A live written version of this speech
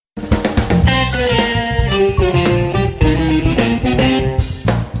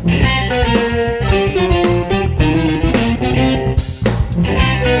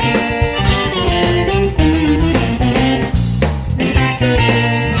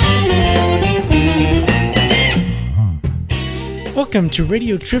welcome to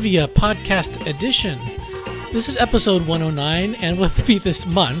Radio Trivia Podcast Edition. This is episode 109, and with me this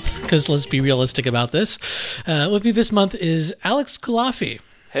month, because let's be realistic about this, with me this month is Alex Kulafi.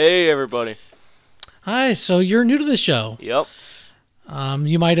 Hey, everybody. Hi, so you're new to the show. Yep.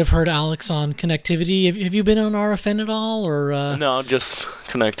 You might have heard Alex on Connectivity. Have you been on RFN at all, or? No, just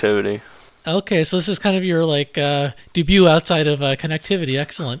Connectivity. Okay, so this is kind of your debut outside of Connectivity.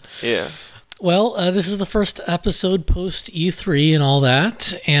 Excellent. Yeah. Well, this is the first episode post E3 and all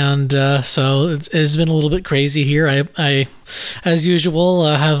that, and so it's been a little bit crazy here. I as usual,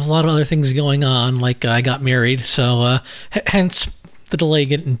 have a lot of other things going on, like I got married, so hence the delay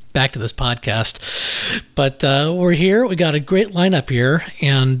getting back to this podcast. But we're here. We got a great lineup here,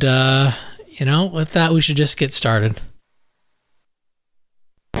 and with that, we should just get started.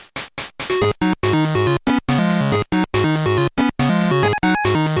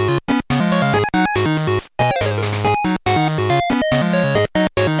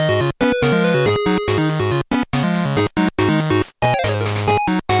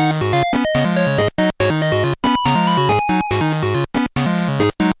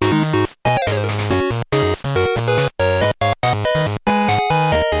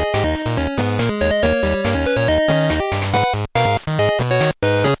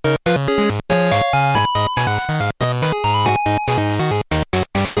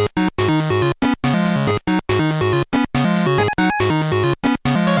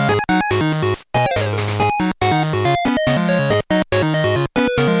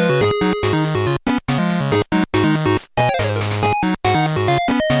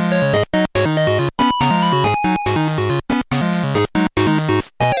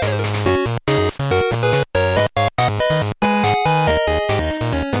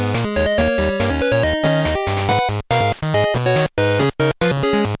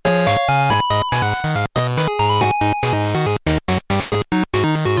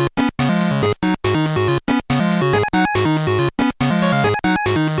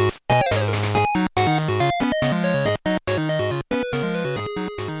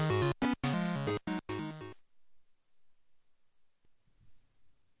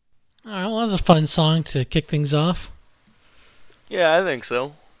 That was a fun song to kick things off. Yeah, I think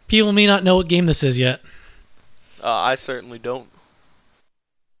so. People may not know what game this is yet. I certainly don't.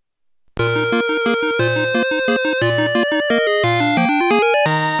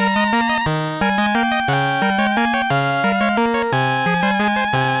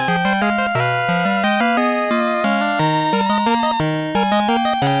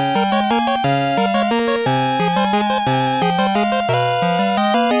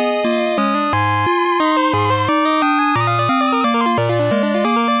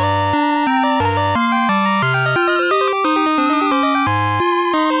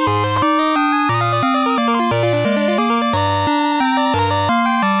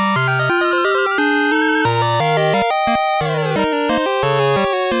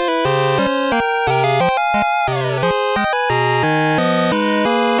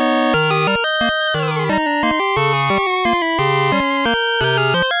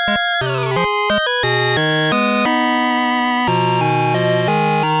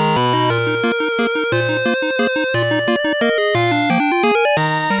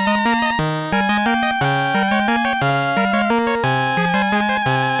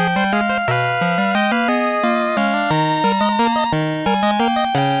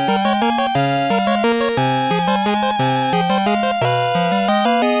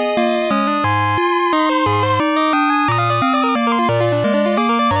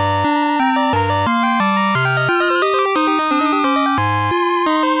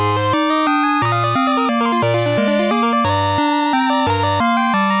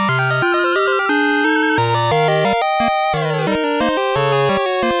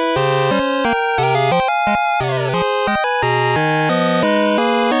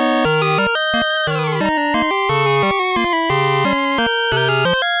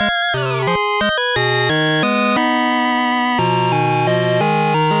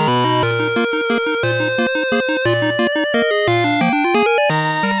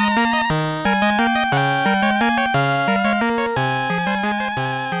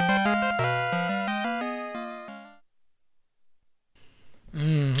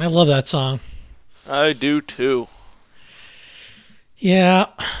 I love that song. I do too. Yeah,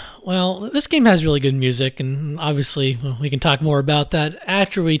 well, this game has really good music, and obviously we can talk more about that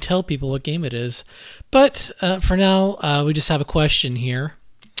after we tell people what game it is. But for now, we just have a question here.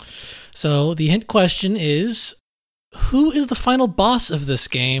 So the hint question is, who is the final boss of this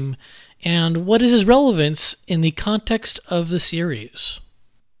game, and what is his relevance in the context of the series?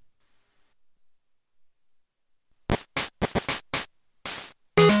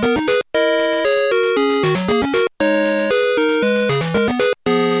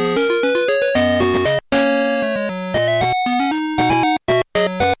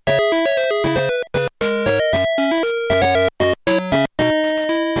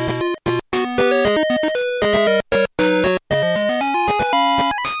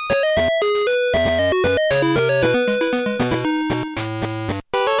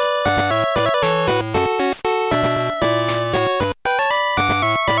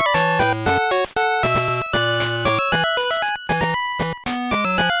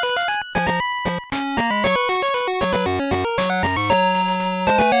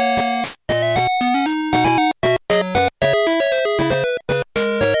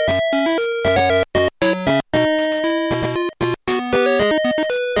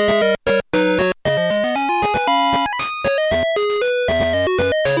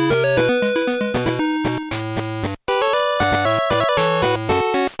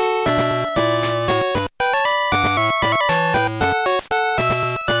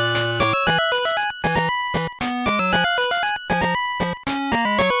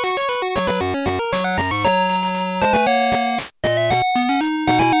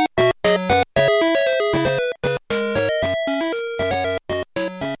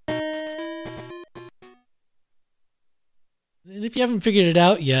 you haven't figured it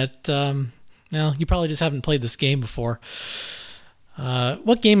out yet, well, you probably just haven't played this game before.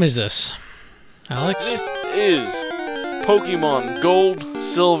 What game is this, Alex? This is Pokemon Gold,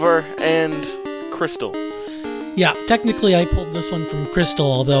 Silver, and Crystal. Yeah, technically I pulled this one from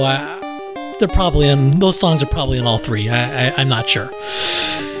Crystal, although they're probably those songs are probably in all three. I'm not sure.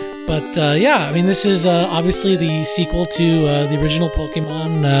 But yeah, I mean, this is obviously the sequel to the original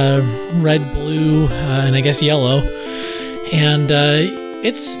Pokemon, Red, Blue, and I guess Yellow. And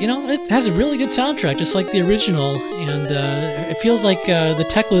it's, it has a really good soundtrack, just like the original. And it feels like the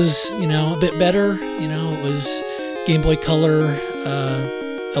tech was, a bit better. It was Game Boy Color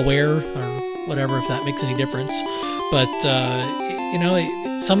aware or whatever, if that makes any difference. But,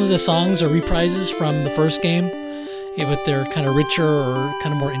 some of the songs are reprises from the first game. But they're kind of richer or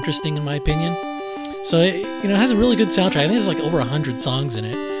kind of more interesting, in my opinion. So it has a really good soundtrack. I think there's like over 100 songs in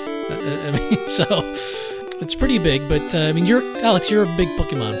it. So it's pretty big. But Alex, you're a big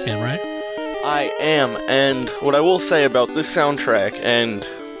Pokemon fan, right? I am, and what I will say about this soundtrack, and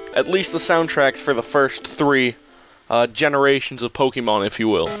at least the soundtracks for the first three generations of Pokemon, if you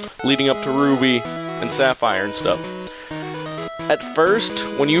will, leading up to Ruby and Sapphire and stuff. At first,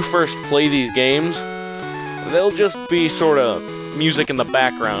 when you first play these games, they'll just be sort of music in the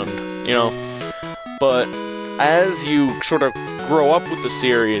background, But as you sort of grow up with the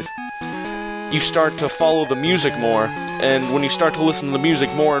series, you start to follow the music more, and when you start to listen to the music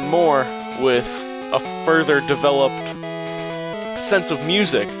more and more with a further developed sense of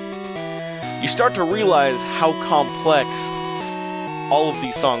music, you start to realize how complex all of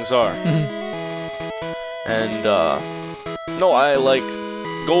these songs are. And, no, I like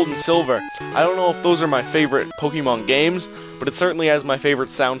Gold and Silver. I don't know if those are my favorite Pokemon games, but it certainly has my favorite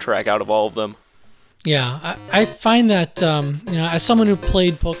soundtrack out of all of them. Yeah, I find that, as someone who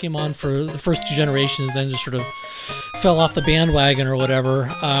played Pokemon for the first two generations, then just sort of fell off the bandwagon or whatever,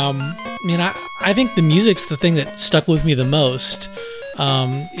 I think the music's the thing that stuck with me the most.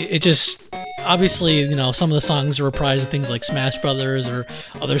 It just, obviously, some of the songs are reprised in things like Smash Brothers or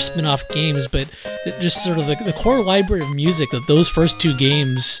other spin-off games, but just sort of the core library of music that those first two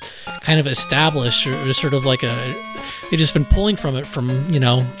games kind of established, or sort of like they've just been pulling from it for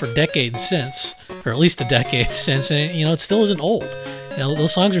decades since, or at least a decade since, and it still isn't old.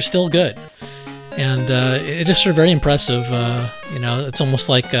 Those songs are still good, and it's just sort of very impressive. It's almost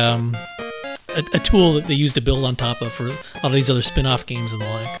like a tool that they use to build on top of for a lot of these other spin-off games and the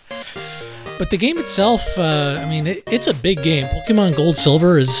like. But the game itself, it's a big game. Pokemon Gold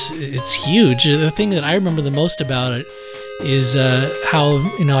Silver it's huge. The thing that I remember the most about it is how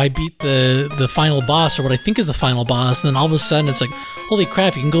I beat the final boss, or what I think is the final boss, and then all of a sudden it's like, holy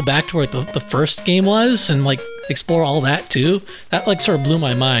crap, you can go back to where the first game was and like explore all that too. That like sort of blew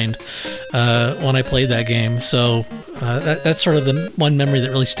my mind when I played that game. So that's sort of the one memory that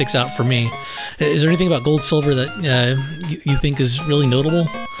really sticks out for me. Is there anything about Gold Silver that you think is really notable?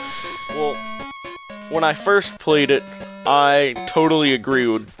 Well, when I first played it, I totally agree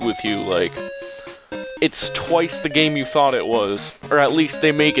with you. Like, it's twice the game you thought it was, or at least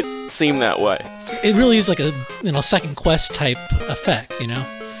they make it seem that way. It really is like a second quest type effect,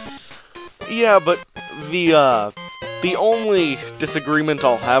 Yeah, but the only disagreement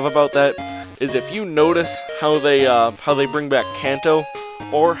I'll have about that is if you notice how they bring back Kanto,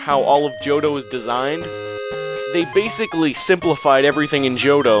 or how all of Johto is designed. They basically simplified everything in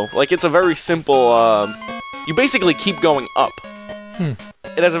Johto. Like, it's a very simple, you basically keep going up.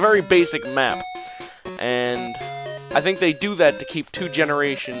 It has a very basic map. And I think they do that to keep two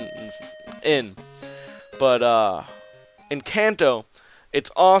generations in. But, in Kanto,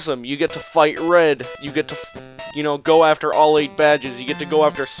 it's awesome. You get to fight Red. You get to, go after all 8 badges. You get to go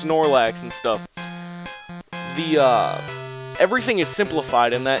after Snorlax and stuff. Everything is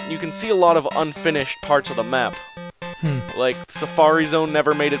simplified in that you can see a lot of unfinished parts of the map. Like, Safari Zone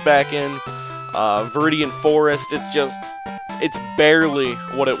never made it back in. Viridian Forest, it's barely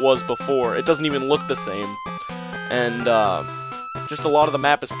what it was before. It doesn't even look the same. And, just a lot of the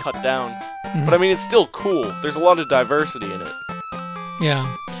map is cut down. But, it's still cool. There's a lot of diversity in it.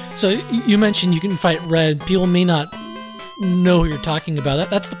 Yeah. So, you mentioned you can fight Red. People may not know who you're talking about.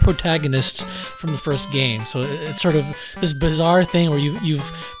 That's the protagonist from the first game. So it's sort of this bizarre thing where you've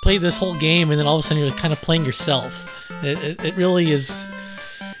played this whole game and then all of a sudden you're kind of playing yourself. It really is.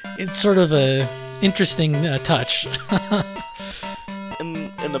 It's sort of a interesting touch.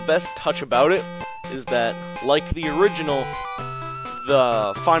 and the best touch about it is that, like the original,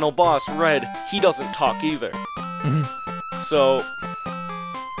 the final boss Red, he doesn't talk either. So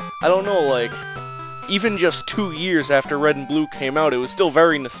I don't know, like, even just 2 years after Red and Blue came out, it was still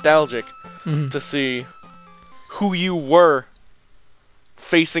very nostalgic to see who you were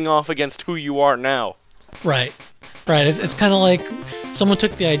facing off against who you are now. Right. It's kind of like someone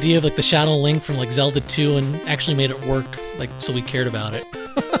took the idea of like the Shadow Link from like Zelda 2 and actually made it work, like so we cared about it.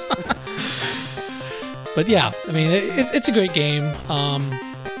 But yeah, I mean, it's a great game. I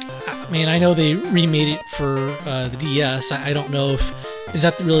mean, I know they remade it for the DS. I don't know is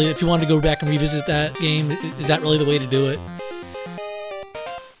that really, if you wanted to go back and revisit that game, is that really the way to do it?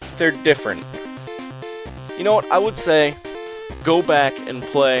 They're different. You know what? I would say go back and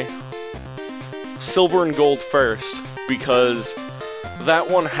play Silver and Gold first, because that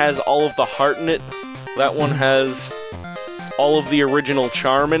one has all of the heart in it. That one has all of the original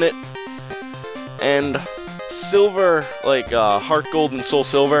charm in it. And Silver, like Heart Gold and Soul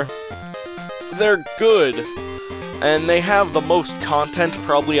Silver, they're good. And they have the most content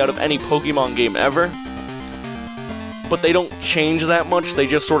probably out of any Pokemon game ever. But they don't change that much. They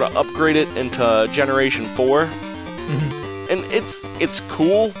just sort of upgrade it into Generation 4. And it's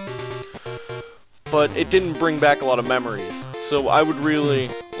cool, but it didn't bring back a lot of memories. So I would really,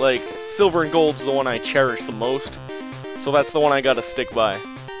 like, Silver and Gold's the one I cherish the most. So that's the one I gotta stick by.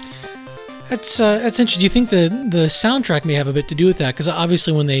 That's interesting. Do you think the soundtrack may have a bit to do with that? Because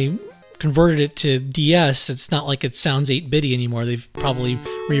obviously when they converted it to DS, it's not like it sounds 8-bitty anymore. They've probably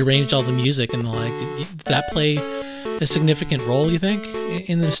rearranged all the music and the like. Did that play a significant role, you think,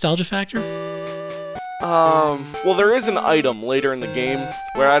 in the nostalgia factor? Well, there is an item later in the game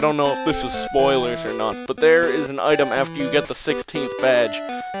where I don't know if this is spoilers or not, but there is an item after you get the 16th badge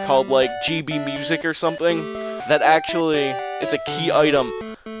called, like, GB Music or something, that actually, it's a key item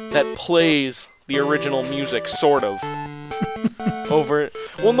that plays the original music, sort of. Over it.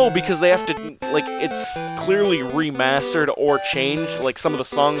 Well, no, because they have to, like, it's clearly remastered or changed. Like, some of the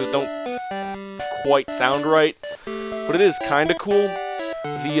songs don't quite sound right, but it is kinda cool.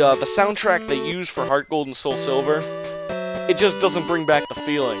 The soundtrack they use for Heart Gold and Soul Silver, it just doesn't bring back the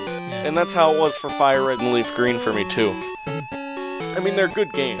feeling. And that's how it was for Fire Red and Leaf Green for me, too. I mean, they're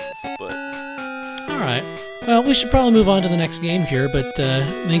good games, but... Alright. Well, we should probably move on to the next game here, but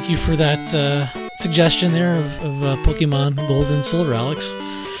thank you for that suggestion there of Pokemon Gold and Silver, Alex.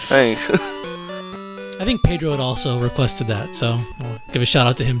 Thanks. I think Pedro had also requested that, so I'll give a shout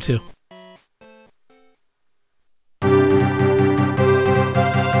out to him, too.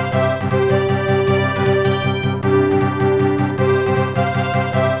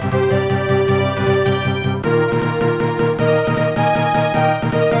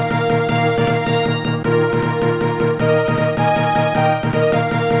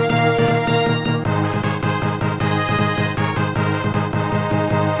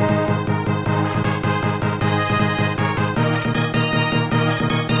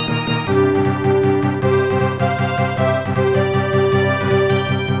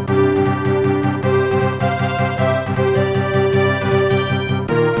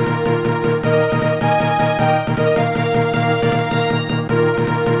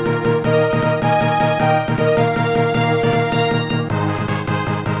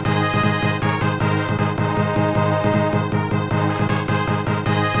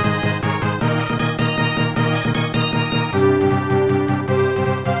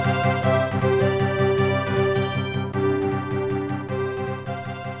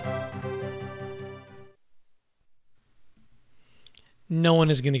 No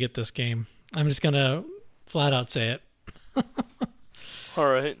one is going to get this game. I'm just going to flat out say it.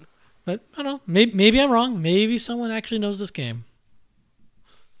 Alright. But, I don't know. Maybe I'm wrong. Maybe someone actually knows this game.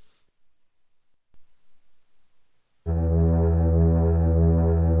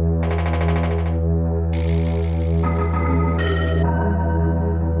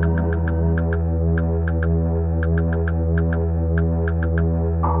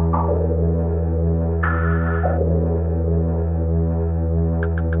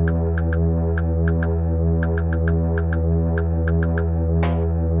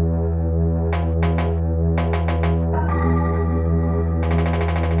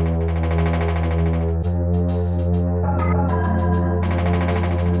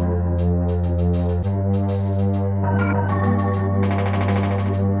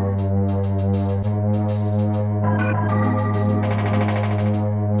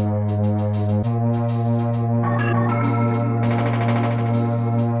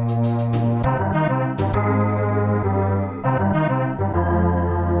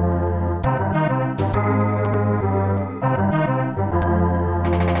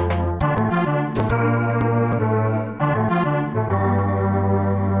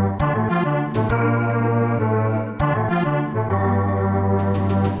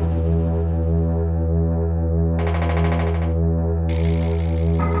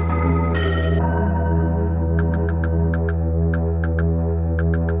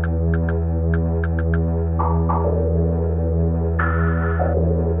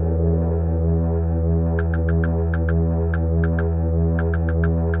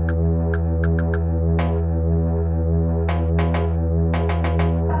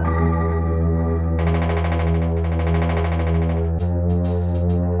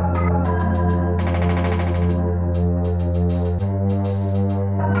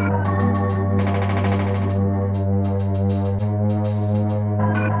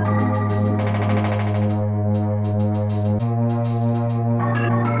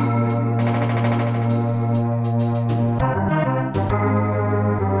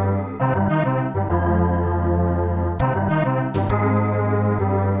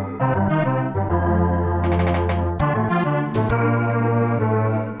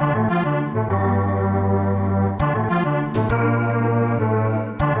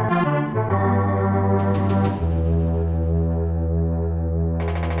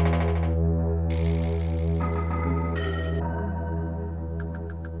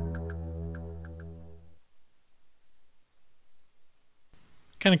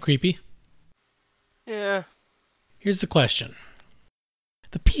 Kind of creepy. Yeah. Here's the question.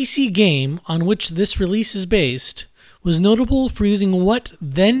 The PC game on which this release is based was notable for using what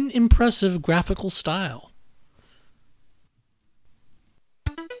then impressive graphical style?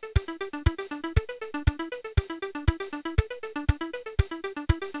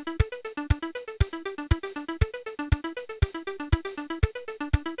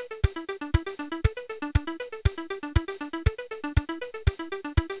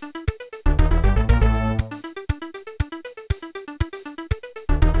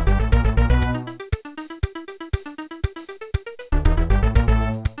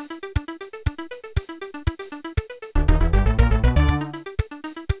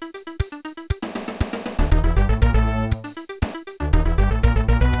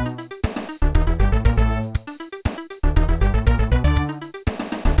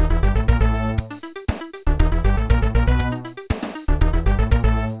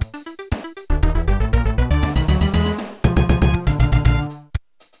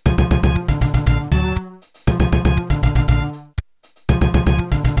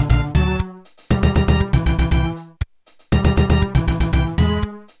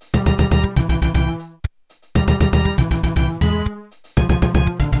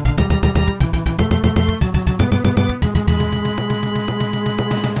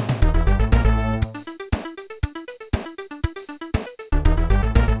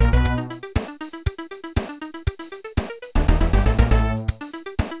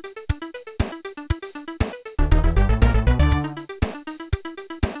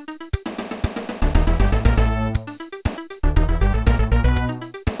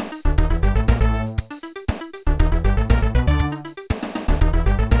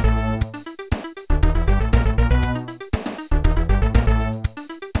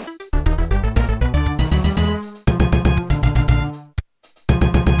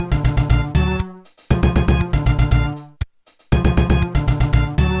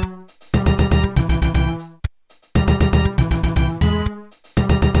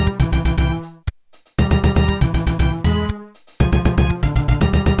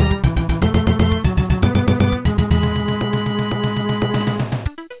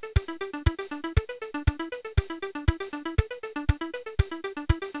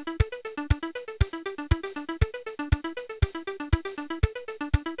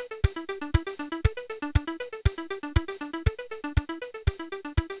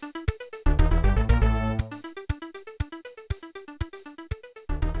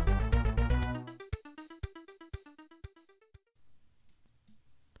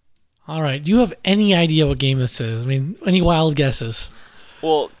 All right. Do you have any idea what game this is? I mean, any wild guesses?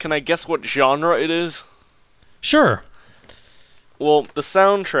 Well, can I guess what genre it is? Sure. Well, the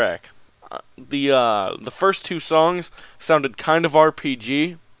soundtrack. The first two songs sounded kind of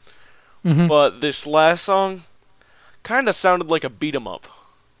RPG, but this last song kind of sounded like a beat 'em up.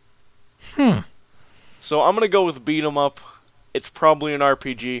 So I'm gonna go with beat 'em up. It's probably an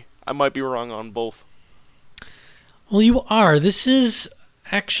RPG. I might be wrong on both. Well, you are. This is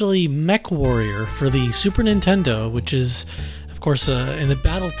actually MechWarrior for the Super Nintendo, which is, of course, in the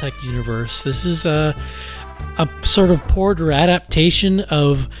BattleTech universe. This is a sort of port or adaptation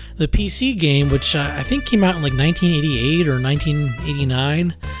of the PC game, which I think came out in like 1988 or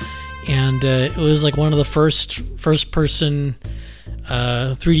 1989, and it was like one of the first-person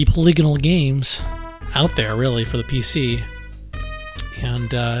 3D polygonal games out there, really, for the PC.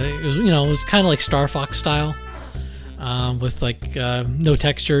 And it was kind of like Star Fox style, with like no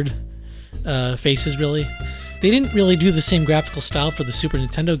textured faces, really. They didn't really do the same graphical style for the Super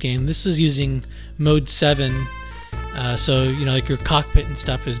Nintendo game. This is using Mode 7, so like your cockpit and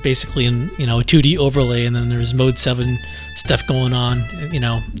stuff is basically in a 2D overlay, and then there's Mode 7 stuff going on,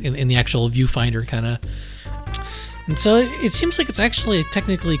 in the actual viewfinder kind of. And so it seems like it's actually a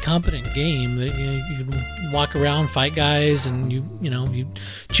technically competent game that you can walk around, fight guys, and you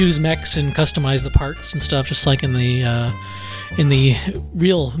choose mechs and customize the parts and stuff, just like in the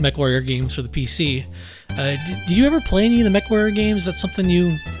real MechWarrior games for the PC. Did you ever play any of the MechWarrior games? Is that something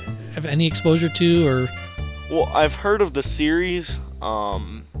you have any exposure to, or? Well, I've heard of the series.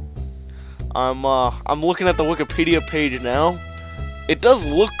 I'm looking at the Wikipedia page now. It does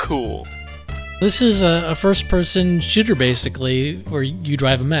look cool. This is a first-person shooter, basically, where you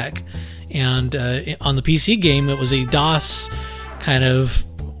drive a mech. And on the PC game, it was a DOS kind of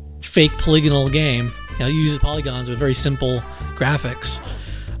fake polygonal game. You uses polygons with very simple graphics.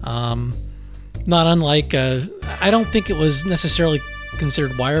 Not unlike, I don't think it was necessarily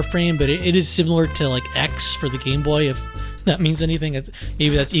considered wireframe, but it is similar to like X for the Game Boy, if that means anything.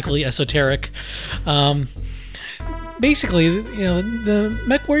 Maybe that's equally esoteric. basically, the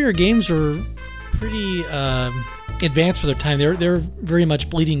MechWarrior games were pretty advanced for their time. They're very much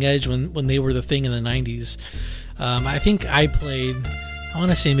bleeding edge when they were the thing in the 90s. I think I played, I want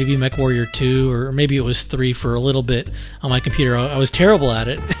to say maybe MechWarrior 2 or maybe it was 3 for a little bit on my computer. I was terrible at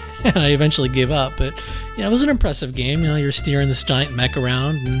it, and I eventually gave up. But it was an impressive game. You're steering this giant mech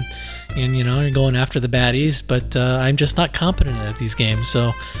around and you're going after the baddies. But I'm just not competent at these games,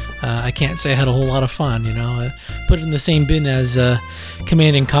 so I can't say I had a whole lot of fun. I put it in the same bin as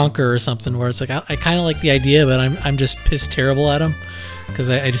Command and Conquer or something, where it's like I kind of like the idea, but I'm just pissed terrible at them because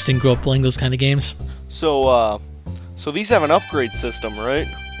I just didn't grow up playing those kind of games. So these have an upgrade system, right?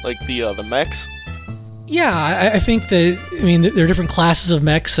 Like the mechs? Yeah, I think that, there are different classes of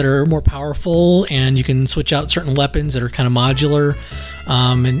mechs that are more powerful, and you can switch out certain weapons that are kind of modular,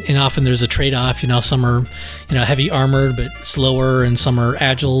 and often there's a trade-off. Some are, heavy armored but slower, and some are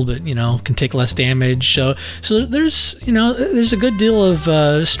agile but, can take less damage. So there's, there's a good deal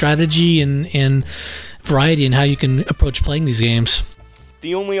of strategy and variety in how you can approach playing these games.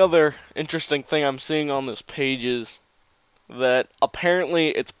 The only other interesting thing I'm seeing on this page is that apparently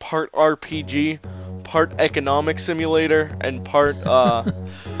it's part RPG, part economic simulator, and part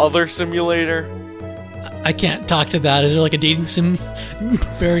other simulator. I can't talk to that. Is there like a dating sim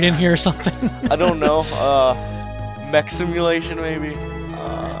buried in here or something? I don't know. Mech simulation, maybe?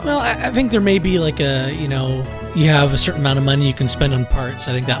 Well, I think there may be like you have a certain amount of money you can spend on parts.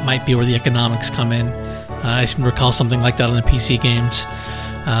 I think that might be where the economics come in. I recall something like that on the PC games.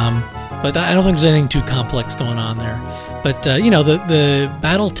 But I don't think there's anything too complex going on there. But, the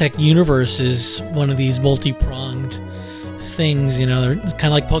Battletech universe is one of these multi-pronged things. They're kind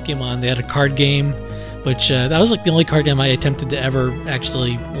of like Pokemon. They had a card game, which that was like the only card game I attempted to ever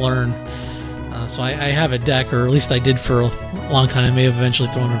actually learn. So I have a deck, or at least I did for a long time. I may have eventually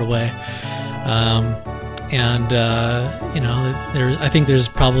thrown it away. I think there's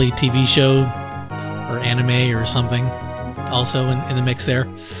probably a TV show or anime or something also in the mix there.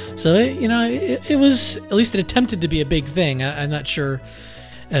 So, it was, at least it attempted to be a big thing. I'm not sure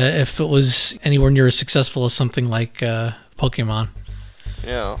if it was anywhere near as successful as something like Pokemon.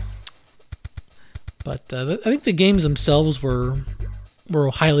 Yeah. But I think the games themselves were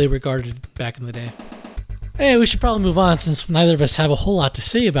highly regarded back in the day. Hey, we should probably move on since neither of us have a whole lot to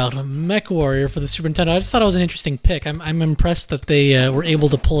say about MechWarrior for the Super Nintendo. I just thought it was an interesting pick. I'm impressed that they were able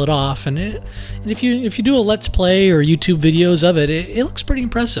to pull it off. And if you do a Let's Play or YouTube videos of it, it looks pretty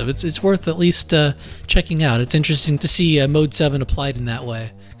impressive. It's worth at least checking out. It's interesting to see Mode 7 applied in that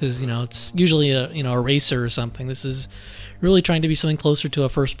way. Because, it's usually a racer or something. This is really trying to be something closer to a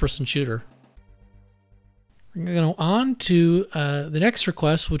first-person shooter. We're going to go on to the next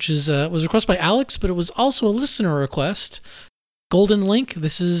request, which was requested by Alex, but it was also a listener request. Golden Link,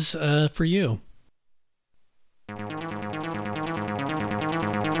 this is for you.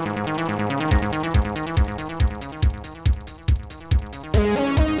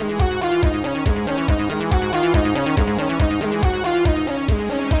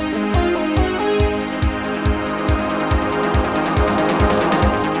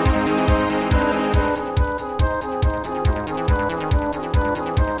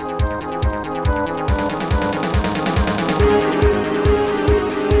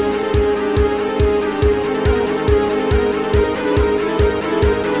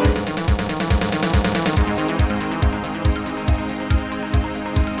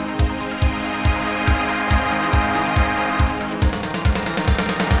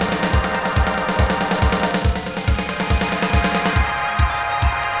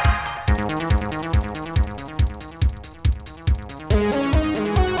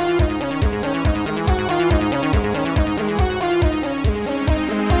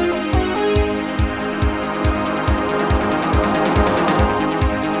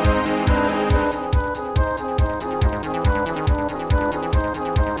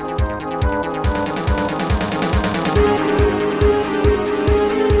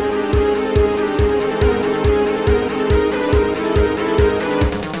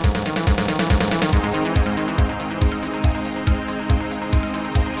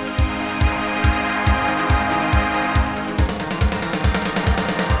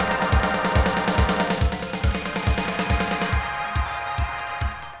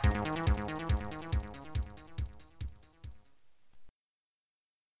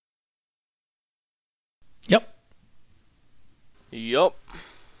 Yup.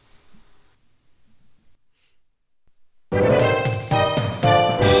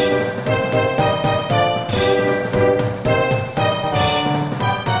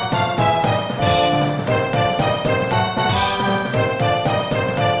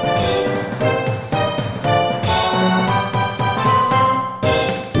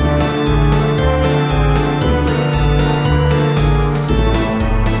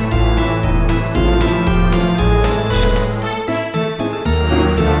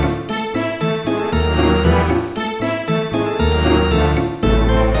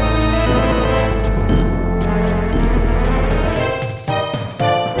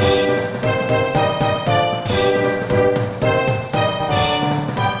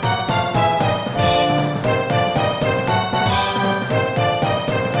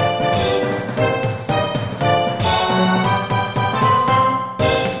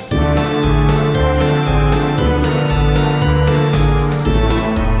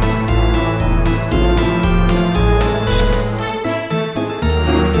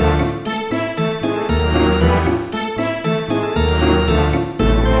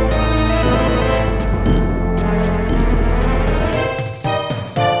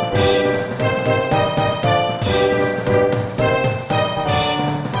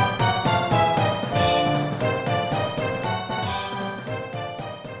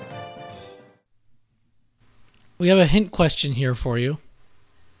 We have a hint question here for you.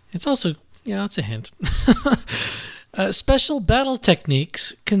 It's also, it's a hint. Special battle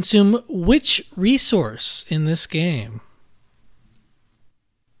techniques consume which resource in this game?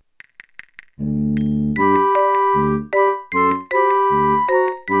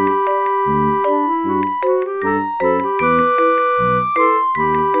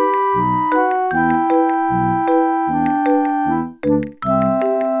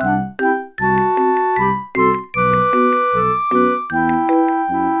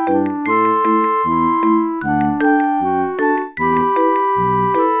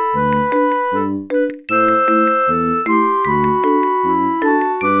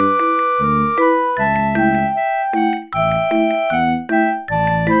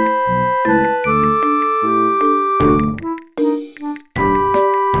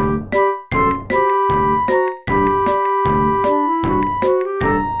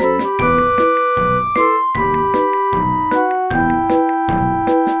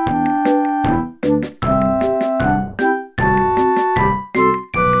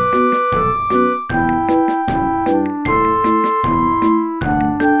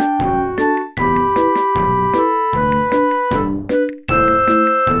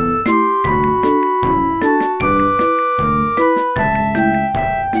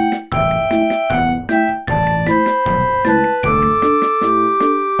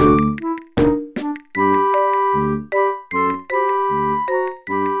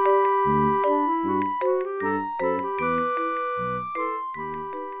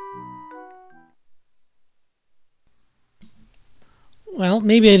 Well,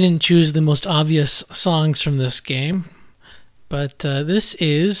 maybe I didn't choose the most obvious songs from this game, but this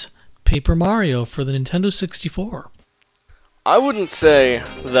is Paper Mario for the Nintendo 64. I wouldn't say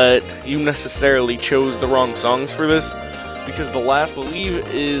that you necessarily chose the wrong songs for this, because the last leave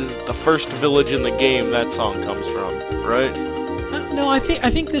is the first village in the game that song comes from, right? No, I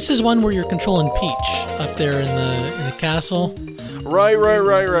think this is one where you're controlling Peach up there in the castle. Right.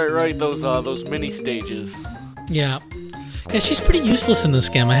 Those mini stages. Yeah. Yeah, she's pretty useless in this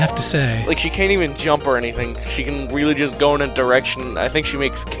game, I have to say. Like, she can't even jump or anything. She can really just go in a direction. I think she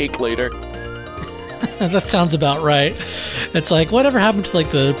makes cake later. That sounds about right. It's like, whatever happened to,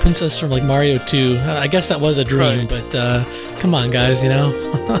 like, the princess from, like, Mario 2? I guess that was a dream, Right. but, come on, guys,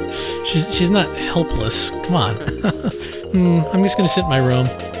 she's not helpless. Come on. I'm just gonna sit in my room.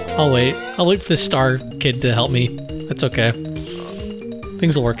 I'll wait. I'll wait for this star kid to help me. That's okay.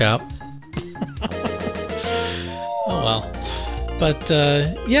 Things will work out. Oh, well. But,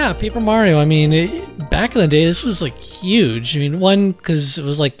 yeah, Paper Mario, I mean, back in the day, this was, like, huge. I mean, one, because it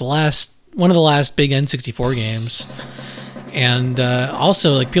was, like, one of the last big N64 games. And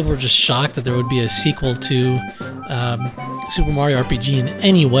also, like, people were just shocked that there would be a sequel to Super Mario RPG in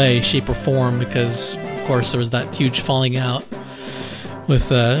any way, shape, or form, because, of course, there was that huge falling out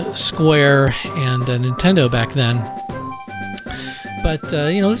with Square and Nintendo back then. But,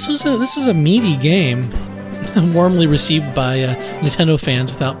 this was a meaty game, warmly received by Nintendo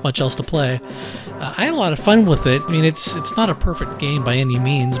fans without much else to play. I had a lot of fun with it. I mean, it's not a perfect game by any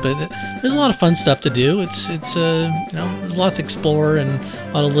means, but there's a lot of fun stuff to do. It's there's lots to explore and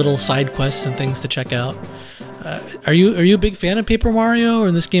a lot of little side quests and things to check out. Are you a big fan of Paper Mario, or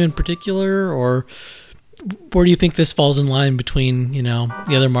in this game in particular, or where do you think this falls in line between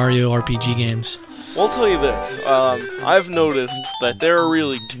the other Mario RPG games? Well, I'll tell you this. I've noticed that there are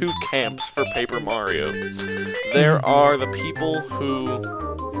really two camps for Paper Mario. There are the people who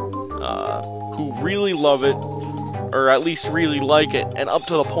really love it, or at least really like it, and up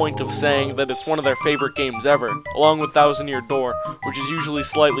to the point of saying that it's one of their favorite games ever, along with Thousand Year Door, which is usually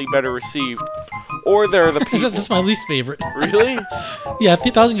slightly better received. Or there are the people... That's my least favorite. Really? Yeah,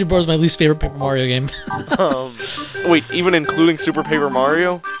 Thousand Year Door is my least favorite Paper Mario game. Wait, even including Super Paper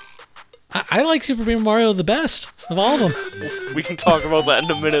Mario? I like Super Paper Mario the best of all of them. We can talk about that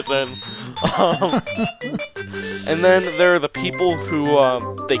in a minute then. And then there are the people who,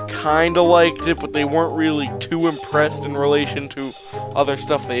 they kinda liked it, but they weren't really too impressed in relation to other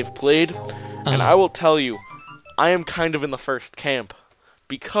stuff they've played. And I will tell you, I am kind of in the first camp.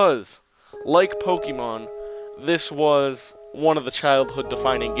 Because, like Pokemon, this was one of the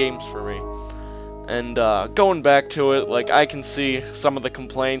childhood-defining games for me. And going back to it, like, I can see some of the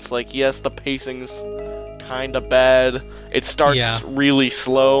complaints, like, yes, the pacing's kinda bad, it starts really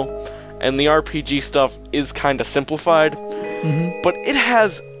slow, and the RPG stuff is kinda simplified, but it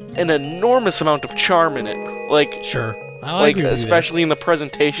has an enormous amount of charm in it. Like, sure. Like, especially in the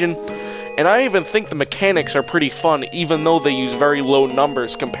presentation, and I even think the mechanics are pretty fun, even though they use very low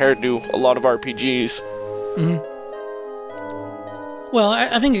numbers compared to a lot of RPGs. Well,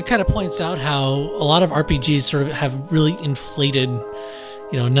 I think it kind of points out how a lot of RPGs sort of have really inflated,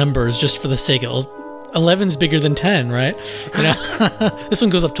 numbers just for the sake of 11's bigger than 10, right? This one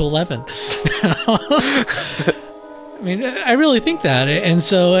goes up to 11. I mean, I really think that, and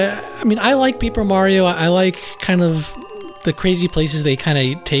so I like Paper Mario. I like kind of the crazy places they kind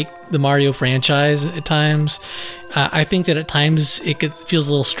of take the Mario franchise at times. I think that at times feels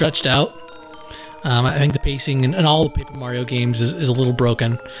a little stretched out. I think the pacing in all the Paper Mario games is a little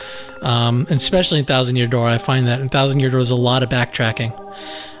broken, and especially in Thousand Year Door. I find that in Thousand Year Door there's a lot of backtracking,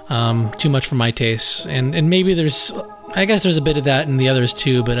 too much for my taste, and maybe I guess there's a bit of that in the others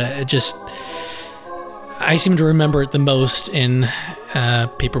too, but I seem to remember it the most in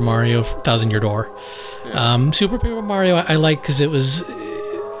Paper Mario Thousand Year Door. Super Paper Mario I liked because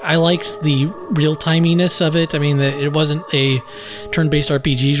I liked the real-timiness of it. I mean, it wasn't a turn-based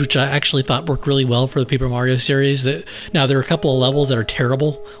RPG, which I actually thought worked really well for the Paper Mario series. Now, there are a couple of levels that are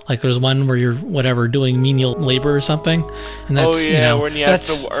terrible. Like, there's one where you're, doing menial labor or something. And that's, when you have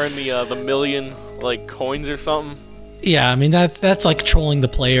to earn the million, coins or something. Yeah, I mean, that's like trolling the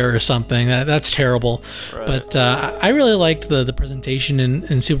player or something. That's terrible. Right. But I really liked the presentation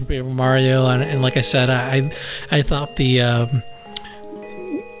in Super Paper Mario. And like I said, I thought the...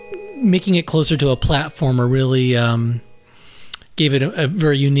 making it closer to a platformer really gave it a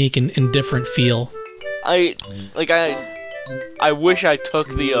very unique and different feel. I wish I took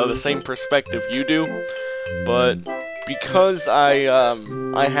the same perspective you do, but because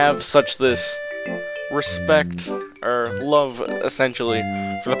I have such this respect or love essentially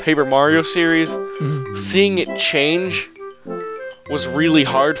for the Paper Mario series, seeing it change was really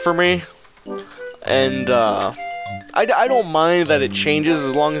hard for me, and I don't mind that it changes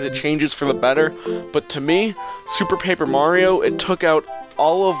as long as it changes for the better, but to me, Super Paper Mario, it took out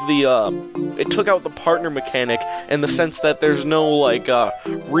all of the partner mechanic in the sense that there's no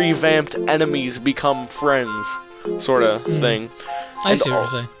revamped enemies become friends sort of thing. I see what you're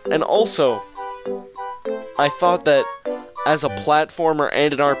saying. And also, I thought that as a platformer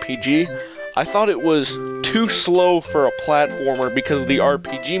and an RPG, I thought it was too slow for a platformer because of the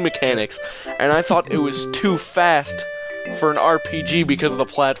RPG mechanics, and I thought it was too fast for an RPG because of the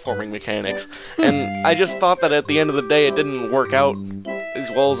platforming mechanics. And I just thought that at the end of the day it didn't work out as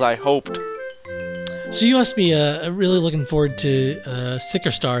well as I hoped. So you must be really looking forward to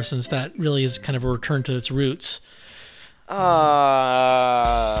Sticker Star, since that really is kind of a return to its roots.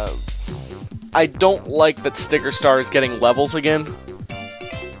 I don't like that Sticker Star is getting levels again.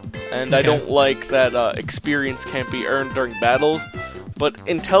 And okay. I don't like that experience can't be earned during battles. But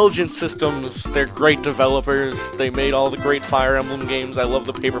Intelligent Systems, they're great developers. They made all the great Fire Emblem games. I love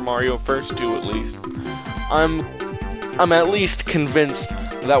the Paper Mario first two, at least. I'm at least convinced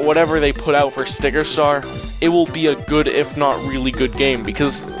that whatever they put out for Sticker Star, it will be a good, if not really good game.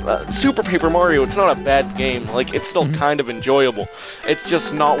 Because Super Paper Mario, it's not a bad game. It's still kind of enjoyable. It's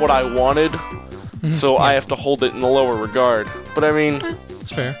just not what I wanted. So I have to hold it in a lower regard. But I mean...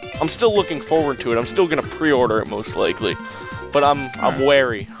 That's fair. I'm still looking forward to it. I'm still gonna pre-order it most likely, but I'm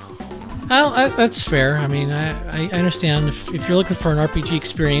wary. Well, that's fair. I mean, I understand if you're looking for an RPG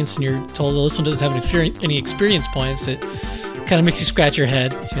experience and you're told, well, this one doesn't have any experience points, it kind of makes you scratch your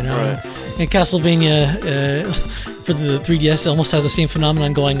head, Right. And Castlevania for the 3DS almost has the same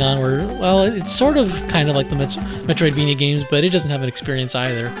phenomenon going on, where it's sort of kind of like the Metroidvania games, but it doesn't have an experience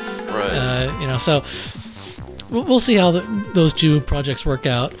either. Right. So. We'll see how those two projects work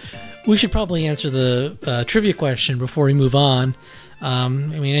out. We should probably answer the trivia question before we move on.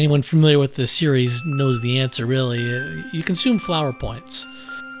 Anyone familiar with the series knows the answer, really. You consume flower points.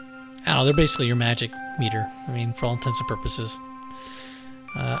 I don't know, they're basically your magic meter, for all intents and purposes.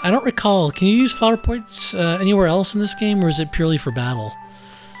 I don't recall, can you use flower points anywhere else in this game, or is it purely for battle?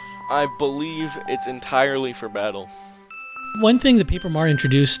 I believe it's entirely for battle. One thing that Paper Mario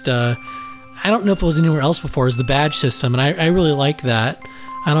introduced... I don't know if it was anywhere else before, is the badge system, and I really like that.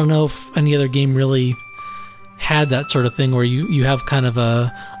 I don't know if any other game really had that sort of thing where you have kind of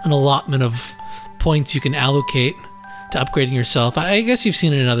an allotment of points you can allocate to upgrading yourself. I guess you've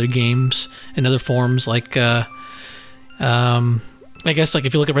seen it in other games, in other forms, I guess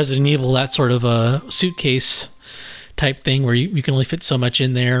if you look at Resident Evil, that sort of a suitcase type thing where you can only fit so much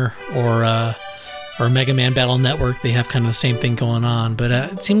in there, or Mega Man Battle Network, they have kind of the same thing going on. But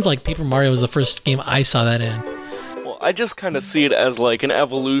it seems like Paper Mario was the first game I saw that in. Well, I just kind of see it as an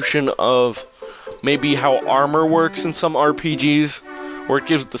evolution of maybe how armor works in some RPGs, where it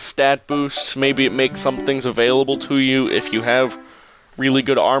gives the stat boosts. Maybe it makes some things available to you if you have really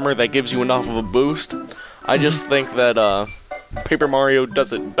good armor that gives you enough of a boost. I just think that Paper Mario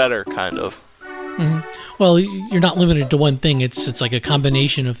does it better, kind of. Mm-hmm. Well, you're not limited to one thing. It's like a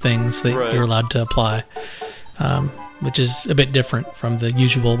combination of things that Right. you're allowed to apply, which is a bit different from the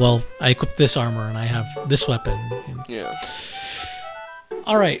usual, well, I equip this armor and I have this weapon. Yeah.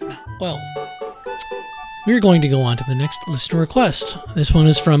 All right, well, we're going to go on to the next listener request. This one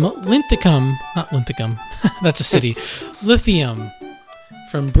is from Linthicum, not Linthicum, that's a city, Lithium,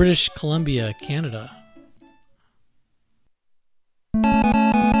 from British Columbia, Canada.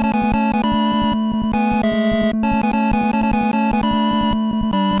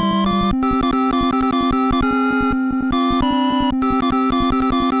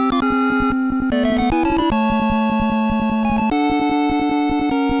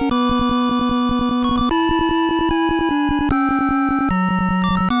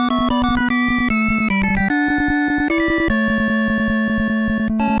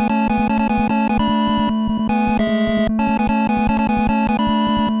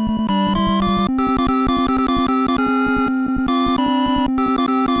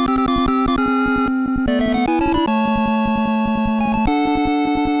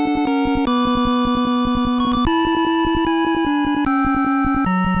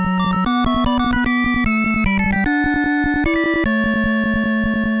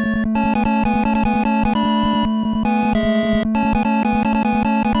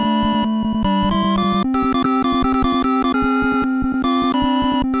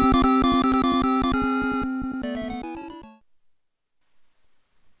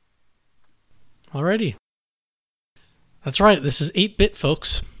 Alrighty. That's right, this is 8-bit,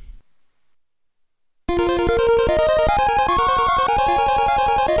 folks.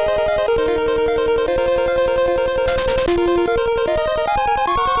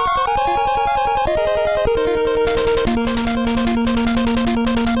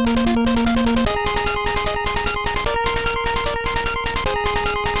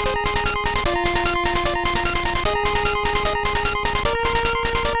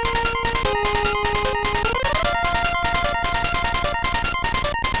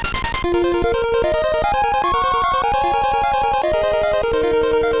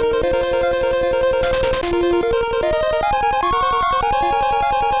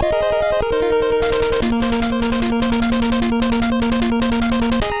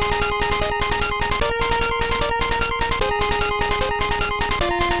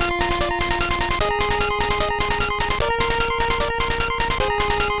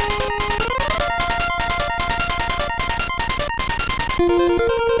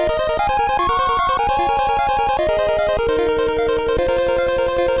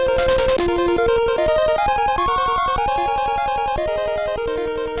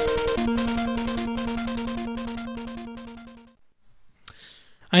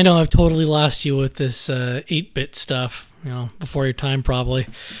 I know I've totally lost you with this 8-bit stuff, before your time probably.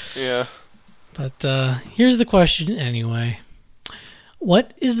 Yeah. But here's the question anyway.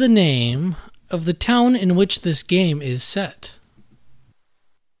 What is the name of the town in which this game is set?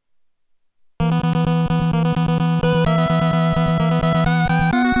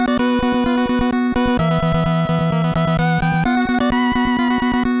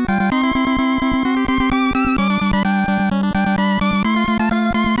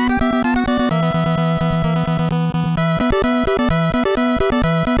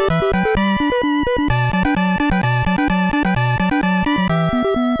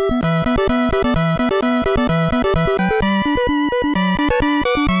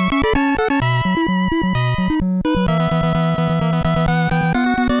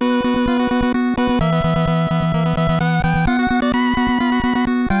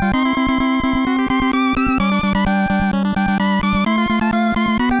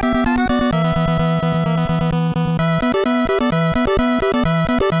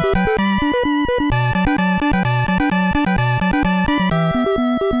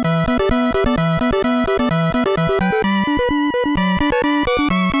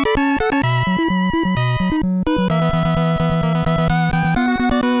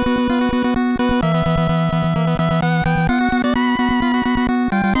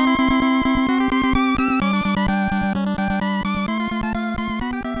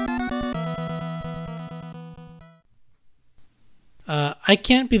 I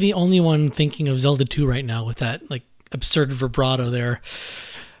can't be the only one thinking of Zelda 2 right now with that absurd vibrato there.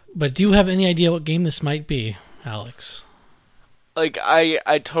 But do you have any idea what game this might be, Alex?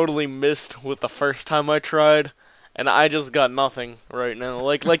 I totally missed with the first time I tried, and I just got nothing right now.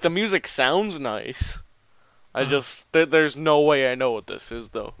 Like the music sounds nice. There's no way I know what this is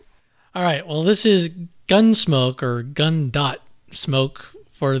though. All right, well this is Gunsmoke or Gun Dot Smoke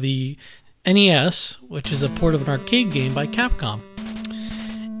for the NES, which is a port of an arcade game by Capcom.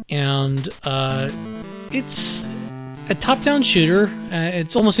 And it's a top-down shooter.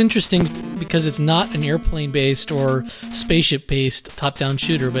 It's almost interesting because it's not an airplane-based or spaceship-based top-down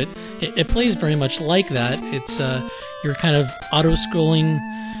shooter, but it plays very much like that. It's you're kind of auto-scrolling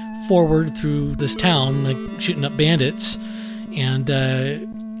forward through this town, like shooting up bandits, and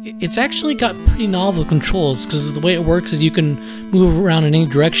it's actually got pretty novel controls because the way it works is you can move around in any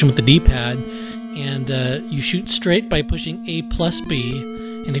direction with the D-pad, and you shoot straight by pushing A plus B,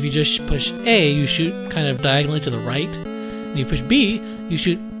 and if you just push A, you shoot kind of diagonally to the right, and you push B, you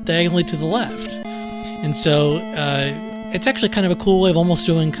shoot diagonally to the left. And so it's actually kind of a cool way of almost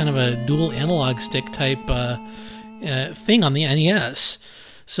doing kind of a dual analog stick type thing on the NES.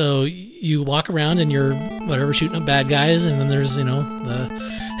 So you walk around and you're whatever shooting up bad guys, and then there's the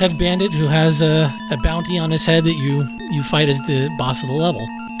head bandit who has a bounty on his head that you fight as the boss of the level.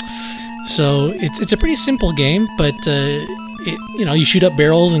 So it's a pretty simple game, but you shoot up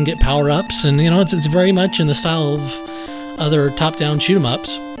barrels and get power ups, and it's very much in the style of other top down shoot 'em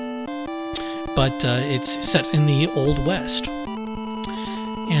ups, but it's set in the Old West.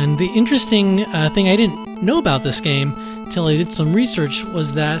 And the interesting thing I didn't know about this game until I did some research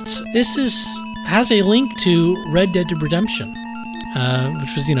was that this has a link to Red Dead Redemption,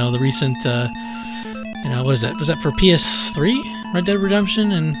 which was the recent what is that? Was that for PS3? Red Dead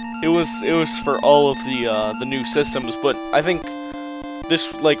Redemption? And it was for all of the new systems, but I think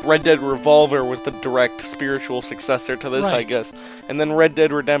this Red Dead Revolver was the direct spiritual successor to this, right. I guess, and then Red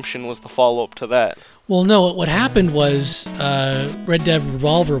Dead Redemption was the follow-up to that. Well, no, what happened was Red Dead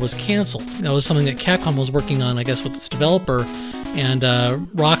Revolver was canceled. That was something that Capcom was working on, I guess, with its developer, and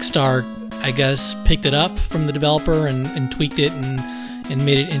Rockstar, I guess, picked it up from the developer and tweaked it and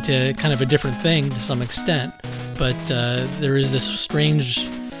made it into kind of a different thing to some extent. But there is this strange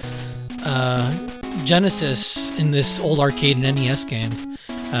genesis in this old arcade and NES game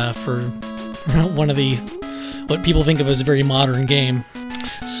for one of what people think of as a very modern game.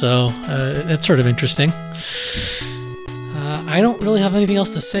 So that's sort of interesting. I don't really have anything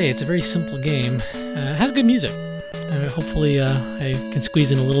else to say. It's a very simple game. It has good music. Hopefully I can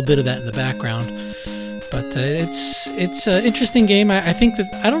squeeze in a little bit of that in the background. But it's an interesting game. I think that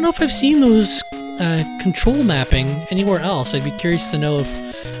I don't know if I've seen those control mapping anywhere else. I'd be curious to know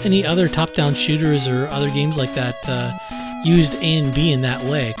if any other top-down shooters or other games like that used A and B in that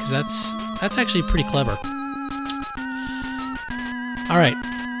way, because that's actually pretty clever. All right,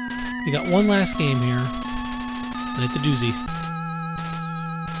 we got one last game here, and it's a doozy.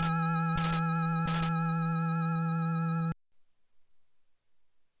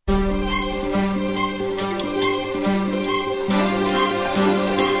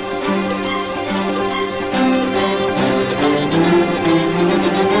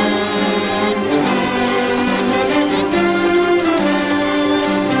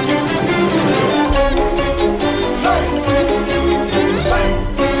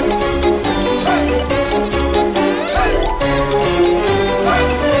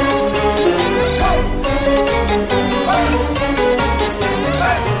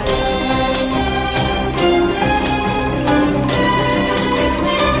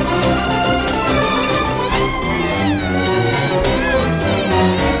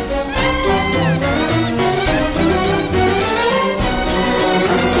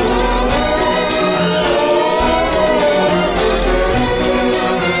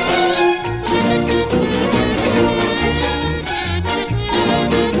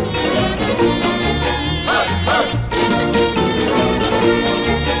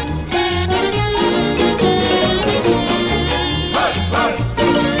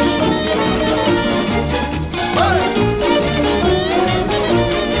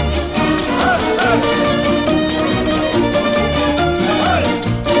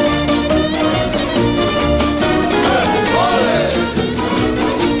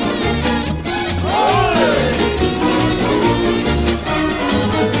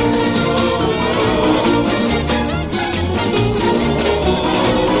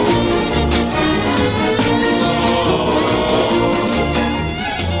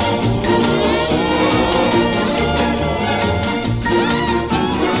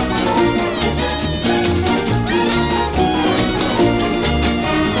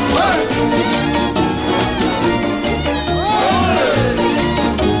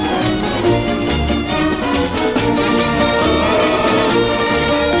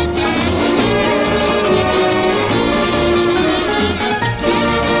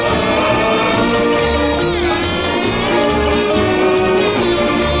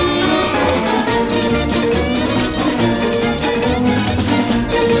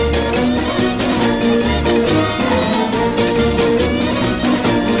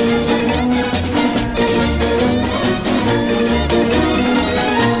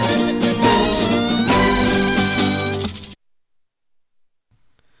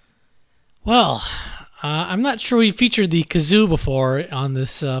 Well, I'm not sure we featured the kazoo before on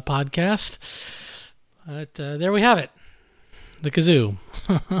this podcast, but there we have it. The kazoo.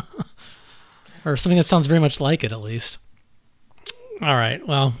 Or something that sounds very much like it, at least. All right,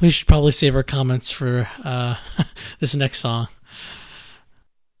 well, we should probably save our comments for this next song.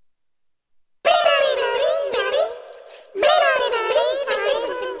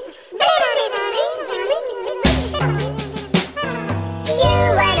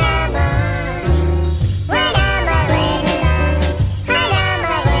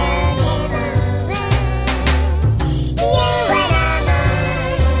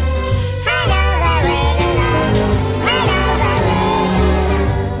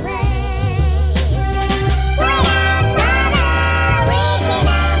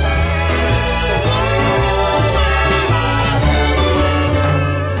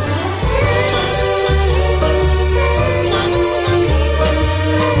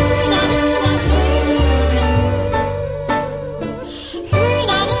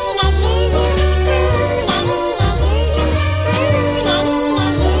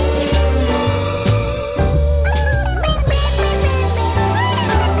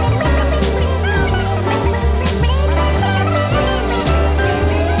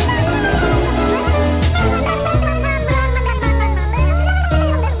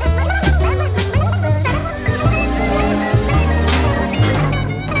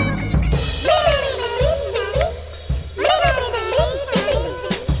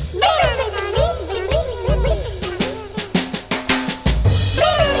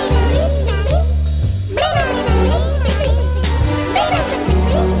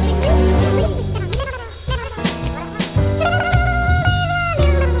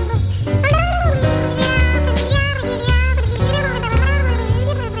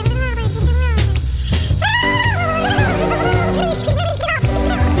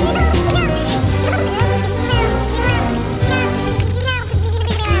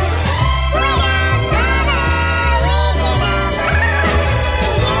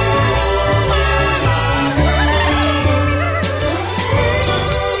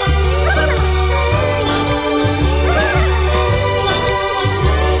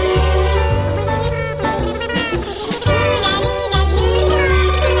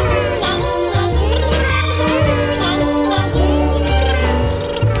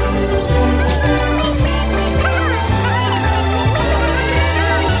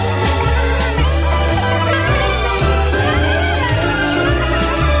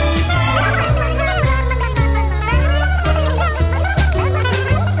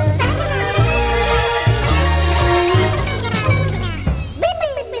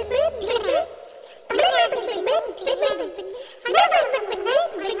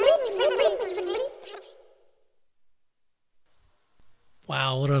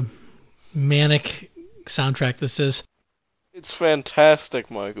 Wow, what a manic soundtrack this is. It's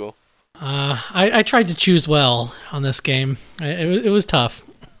fantastic, Michael. I tried to choose well on this game. It was tough.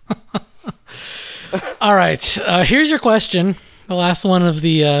 All right, here's your question, the last one of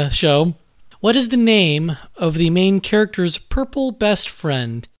the show. What is the name of the main character's purple best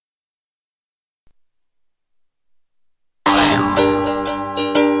friend?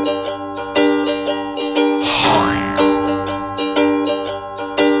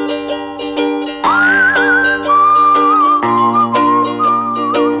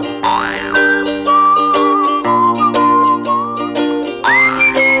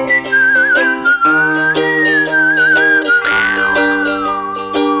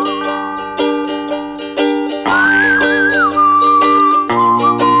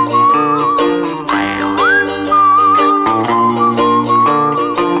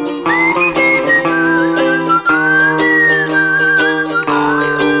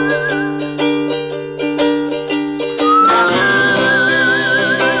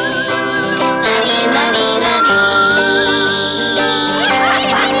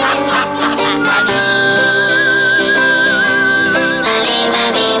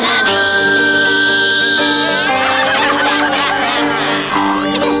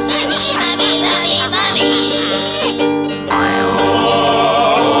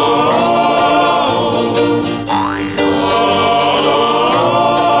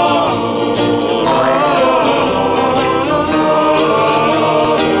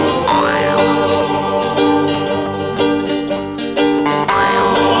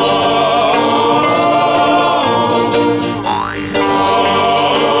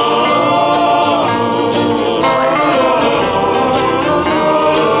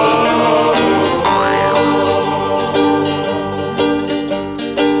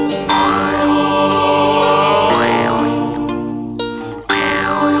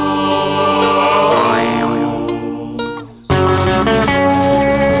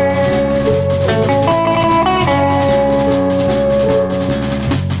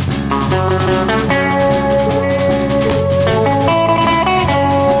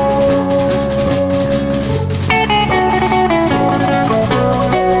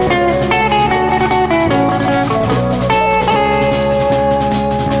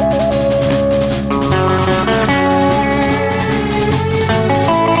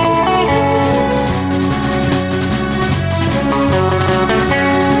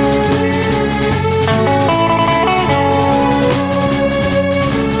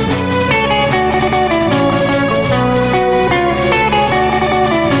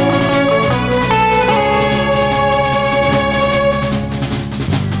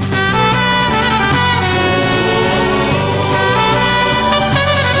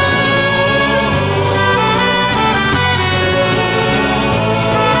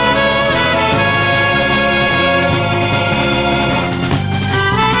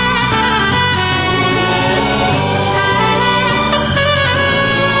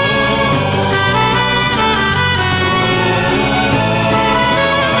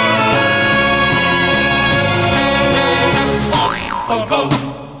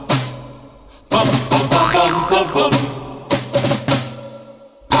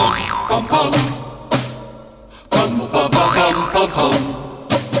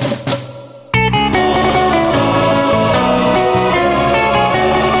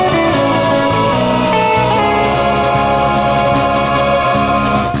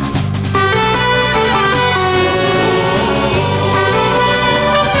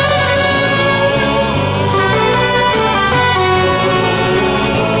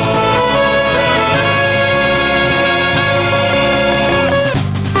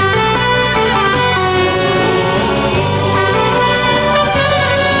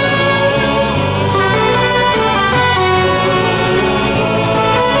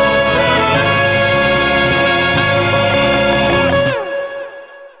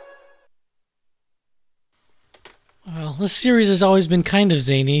 This series has always been kind of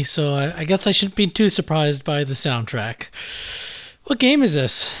zany, so I guess I shouldn't be too surprised by the soundtrack. What game is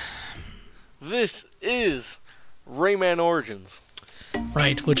this? This is Rayman Origins.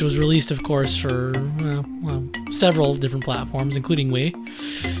 Right, which was released, of course, for several different platforms, including Wii.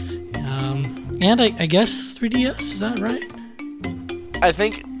 And I guess 3DS, is that right? I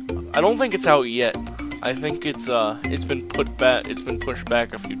don't think it's out yet. I think it's been pushed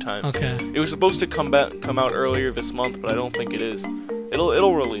back a few times. Okay. It was supposed to come out earlier this month, but I don't think it is.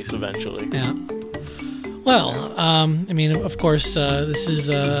 It'll release eventually. Yeah. Well, I mean, of course, this is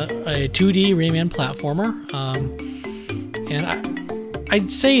a 2D Rayman platformer, and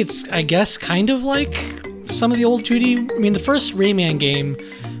I'd say it's, I guess, kind of like some of the old 2D. I mean, the first Rayman game,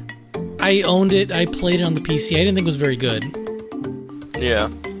 I owned it. I played it on the PC. I didn't think it was very good.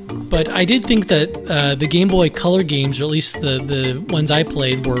 Yeah. But I did think that the Game Boy Color games, or at least the ones I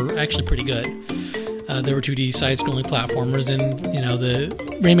played, were actually pretty good. They were 2D side-scrolling platformers, and the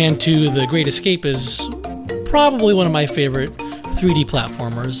Rayman 2: The Great Escape is probably one of my favorite 3D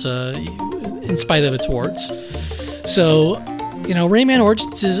platformers, in spite of its warts. So, Rayman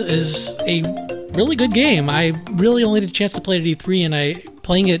Origins is a really good game. I really only had a chance to play it at E3, and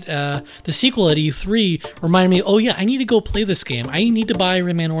playing it, the sequel at E3 reminded me, oh yeah, I need to go play this game. I need to buy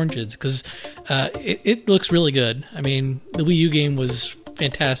Rayman Origins, because it looks really good. I mean, the Wii U game was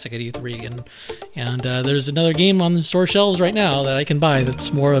fantastic at E3, and there's another game on the store shelves right now that I can buy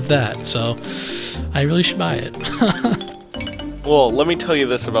that's more of that, so I really should buy it. Well, let me tell you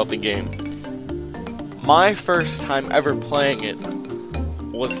this about the game. My first time ever playing it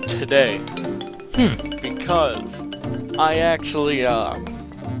was today. Because I actually,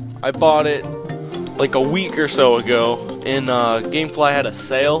 I bought it like a week or so ago, and GameFly had a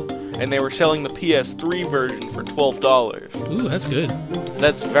sale, and they were selling the PS3 version for $12. Ooh, that's good.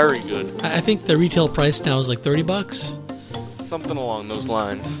 That's very good. I think the retail price now is like $30. Something along those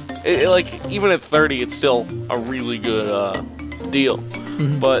lines. Even at 30, it's still a really good deal.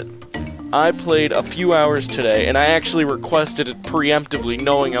 Mm-hmm. But I played a few hours today, and I actually requested it preemptively,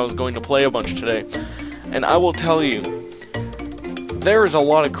 knowing I was going to play a bunch today. And I will tell you, there is a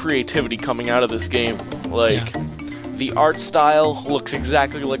lot of creativity coming out of this game. The art style looks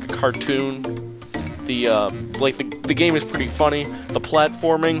exactly like a cartoon. The game is pretty funny. The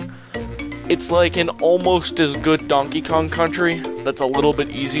platforming, it's like an almost as good Donkey Kong Country that's a little bit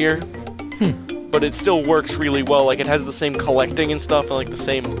easier. But it still works really well. Like, it has the same collecting and stuff, and like the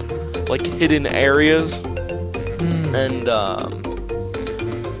same hidden areas. And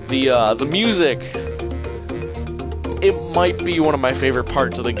the music, it might be one of my favorite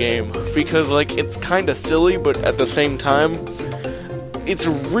parts of the game, because it's kind of silly, but at the same time, it's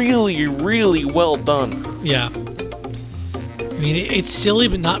really, really well done. Yeah. I mean, it's silly,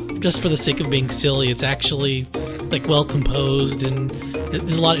 but not just for the sake of being silly. It's actually well composed, and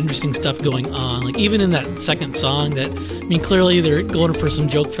there's a lot of interesting stuff going on. Even in that second song, clearly they're going for some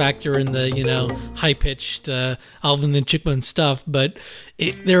joke factor in the high pitched Alvin and Chipmunk stuff, but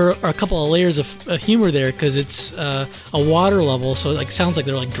there are a couple of layers of humor there, because it's a water level, so it sounds like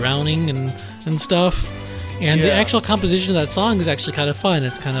they're drowning and stuff. And the actual composition of that song is actually kind of fun.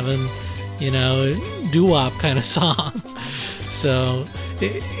 It's kind of a doo-wop kind of song. So,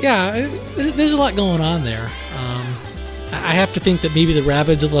 there's a lot going on there. I have to think that maybe the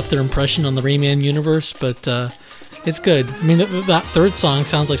Rabbids have left their impression on the Rayman universe, but it's good. I mean, that third song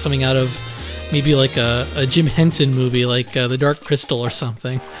sounds like something out of maybe a Jim Henson movie, The Dark Crystal or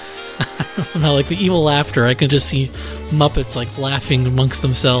something. I don't know, the evil laughter. I can just see Muppets laughing amongst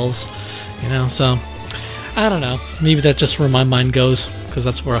themselves, so I don't know. Maybe that's just where my mind goes, because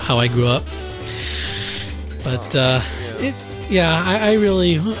that's how I grew up. But I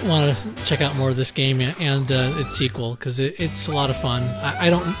really want to check out more of this game and its sequel, because it's a lot of fun.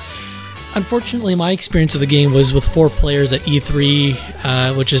 Unfortunately, my experience of the game was with 4 players at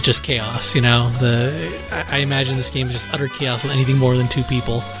E3, which is just chaos. I imagine this game is just utter chaos with anything more than 2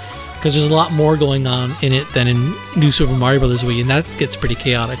 people. because there's a lot more going on in it than in New Super Mario Bros. Wii, and that gets pretty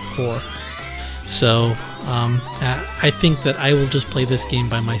chaotic before. So I think that I will just play this game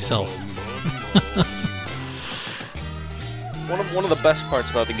by myself. One of the best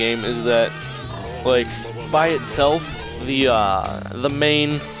parts about the game is that, like, by itself, the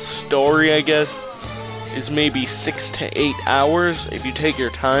main story, I guess, is maybe 6 to 8 hours if you take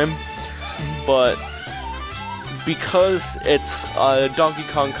your time. But because it's a Donkey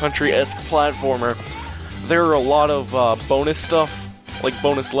Kong Country-esque platformer, there are a lot of bonus stuff, like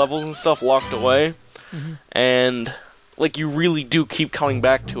bonus levels and stuff, locked away. And like, you really do keep coming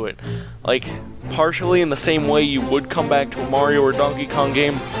back to it. Like, partially in the same way you would come back to a Mario or Donkey Kong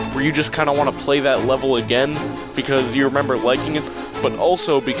game, where you just kind of want to play that level again because you remember liking it, but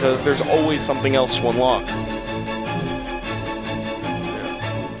also because there's always something else to unlock.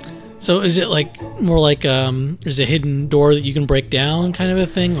 So is it like more like there's a hidden door that you can break down kind of a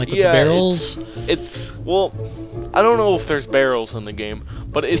thing, like with the barrels? It's well, I don't know if there's barrels in the game,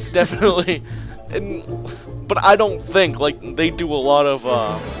 but it's definitely. But I don't think, like, they do a lot of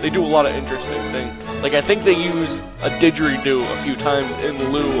interesting things. Like, I think they use a didgeridoo a few times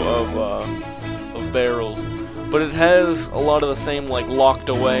in lieu of barrels, but it has a lot of the same, like, locked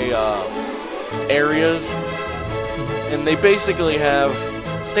away areas, and they basically have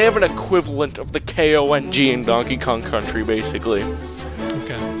an equivalent of the KONG in Donkey Kong Country, basically.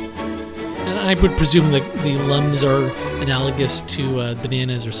 Okay. And I would presume that the lums are analogous to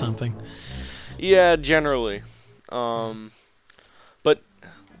bananas or something. Yeah, generally. But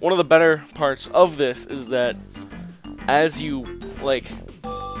one of the better parts of this is that as you, like,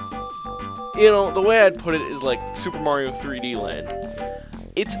 you know, the way I'd put it is like Super Mario 3D Land.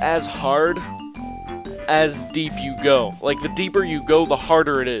 It's as hard as deep you go. Like, the deeper you go, the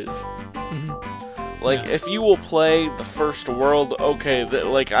harder it is. Like, if you will play the first world, okay,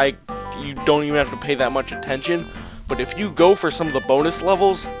 you don't even have to pay that much attention. But if you go for some of the bonus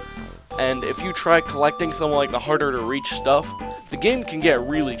levels, and if you try collecting some, like, the harder to reach stuff, the game can get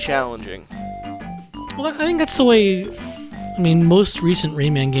really challenging. Well, I think that's the way, I mean, most recent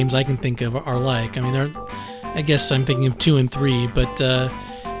Rayman games I can think of are like. I mean, I guess I'm thinking of 2 and 3, but,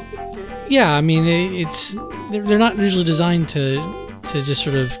 yeah, I mean, they're not usually designed to just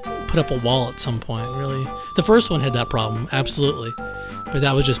sort of put up a wall at some point, really. The first one had that problem, absolutely. But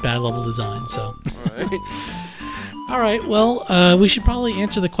that was just bad level design, so. Alright. All right, well, we should probably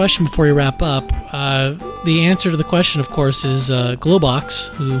answer the question before we wrap up. The answer to the question, of course, is Globox,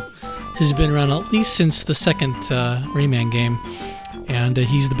 who has been around at least since the second Rayman game. And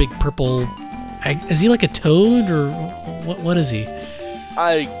he's the big purple... is he like a toad, or what is he?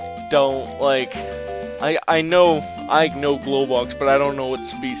 I don't, like... I know Globox, but I don't know what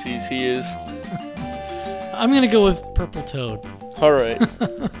species he is. I'm going to go with purple toad. Alright.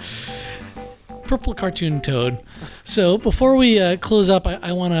 Purple cartoon toad. So before we close up,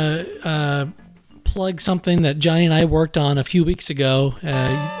 I want to plug something that Johnny and I worked on a few weeks ago.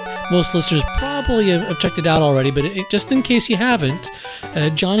 Most listeners probably have checked it out already, but just in case you haven't,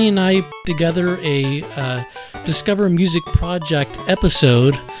 Johnny and I put together a Discover Music Project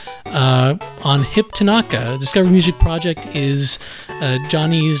episode on Hip Tanaka. Discover Music Project is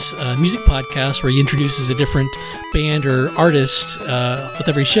Johnny's music podcast where he introduces a different band or artist with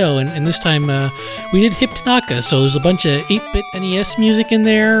every show, and this time we did Hip Tanaka. So there's a bunch of 8-bit NES music in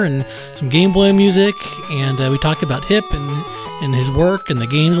there and some Game Boy music, and we talked about Hip and his work and the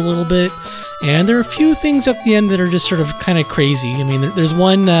games a little bit. And there are a few things at the end that are just sort of kind of crazy. I mean, there's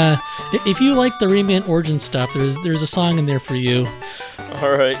one, if you like the Rayman Origin stuff, there's a song in there for you.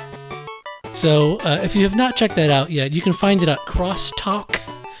 Alright. So if you have not checked that out yet, you can find it at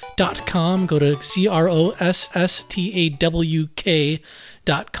crosstalk.com. Go to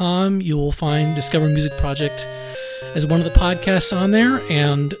CROSSTAWK.com. You will find Discover Music Project as one of the podcasts on there,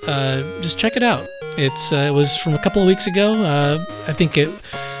 and just check it out. It was from a couple of weeks ago. I think it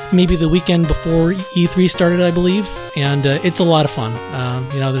maybe the weekend before E3 started, I believe, and it's a lot of fun.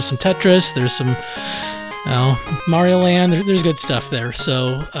 There's some Tetris, there's some Mario Land, there's good stuff there,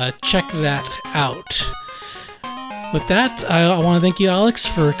 so check that out. With that, I want to thank you, Alex,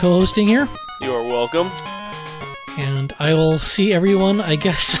 for co-hosting here. You are welcome. And I will see everyone, I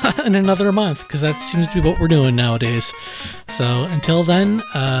guess, in another month, because that seems to be what we're doing nowadays. So until then,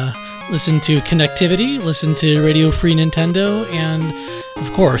 listen to Connectivity, listen to Radio Free Nintendo, and,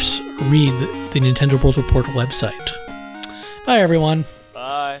 of course, read the Nintendo World Report website. Bye, everyone.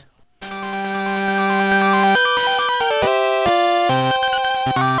 Bye.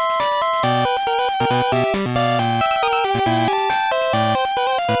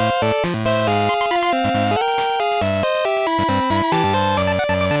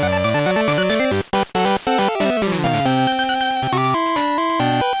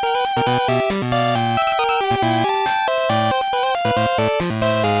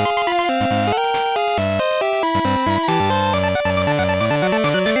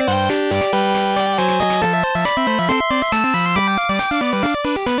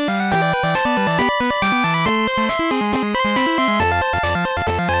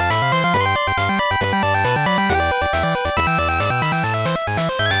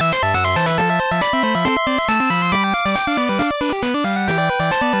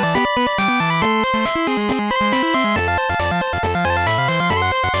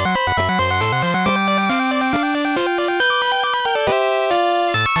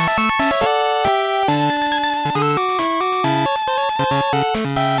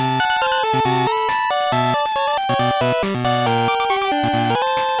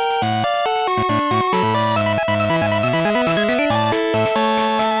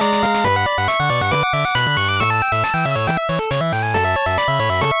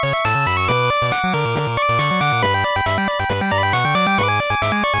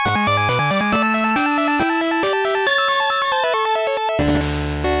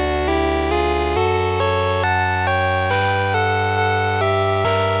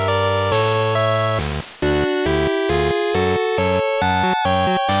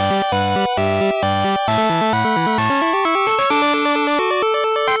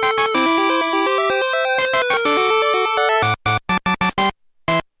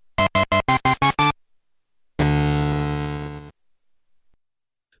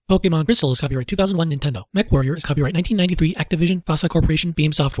 Pokemon Crystal is copyright 2001 Nintendo. MechWarrior is copyright 1993 Activision FASA Corporation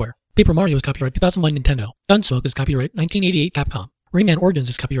Beam Software. Paper Mario is copyright 2001 Nintendo. Gunsmoke is copyright 1988 Capcom. Rayman Origins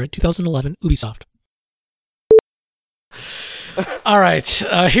is copyright 2011 Ubisoft. All right,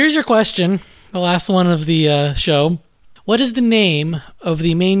 here's your question, the last one of the show. What is the name of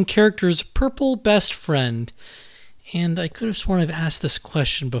the main character's purple best friend? And I could have sworn I've asked this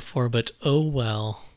question before, but oh well.